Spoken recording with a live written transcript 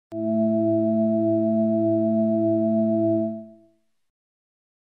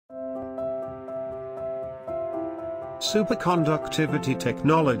Superconductivity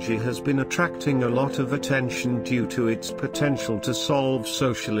technology has been attracting a lot of attention due to its potential to solve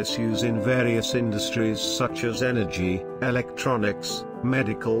social issues in various industries such as energy, electronics,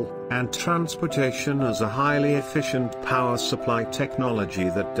 medical, and transportation as a highly efficient power supply technology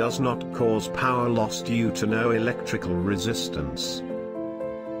that does not cause power loss due to no electrical resistance.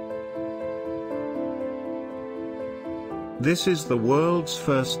 This is the world's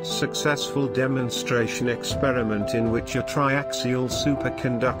first successful demonstration experiment in which a triaxial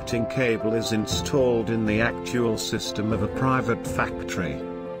superconducting cable is installed in the actual system of a private factory.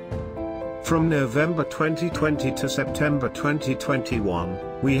 From November 2020 to September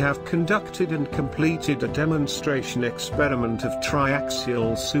 2021, we have conducted and completed a demonstration experiment of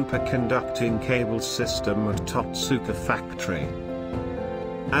triaxial superconducting cable system at Totsuka factory.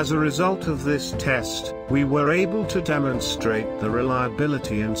 As a result of this test, we were able to demonstrate the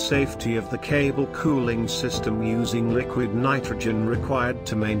reliability and safety of the cable cooling system using liquid nitrogen required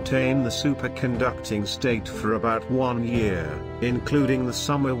to maintain the superconducting state for about 1 year, including the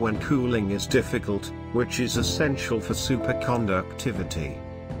summer when cooling is difficult, which is essential for superconductivity.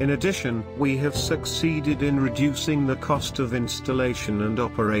 In addition, we have succeeded in reducing the cost of installation and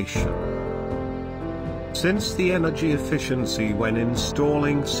operation. Since the energy efficiency when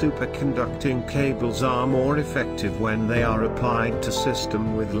installing superconducting cables are more effective when they are applied to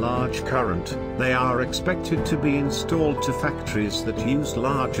system with large current, they are expected to be installed to factories that use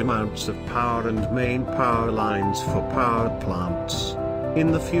large amounts of power and main power lines for power plants.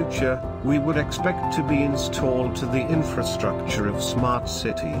 In the future, we would expect to be installed to the infrastructure of smart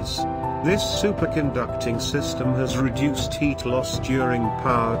cities. This superconducting system has reduced heat loss during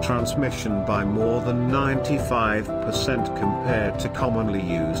power transmission by more than 95% compared to commonly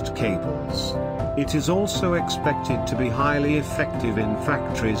used cables. It is also expected to be highly effective in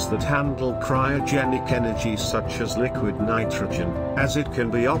factories that handle cryogenic energy such as liquid nitrogen, as it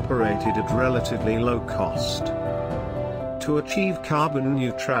can be operated at relatively low cost. To achieve carbon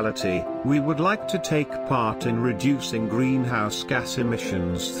neutrality, we would like to take part in reducing greenhouse gas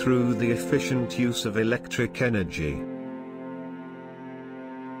emissions through the efficient use of electric energy.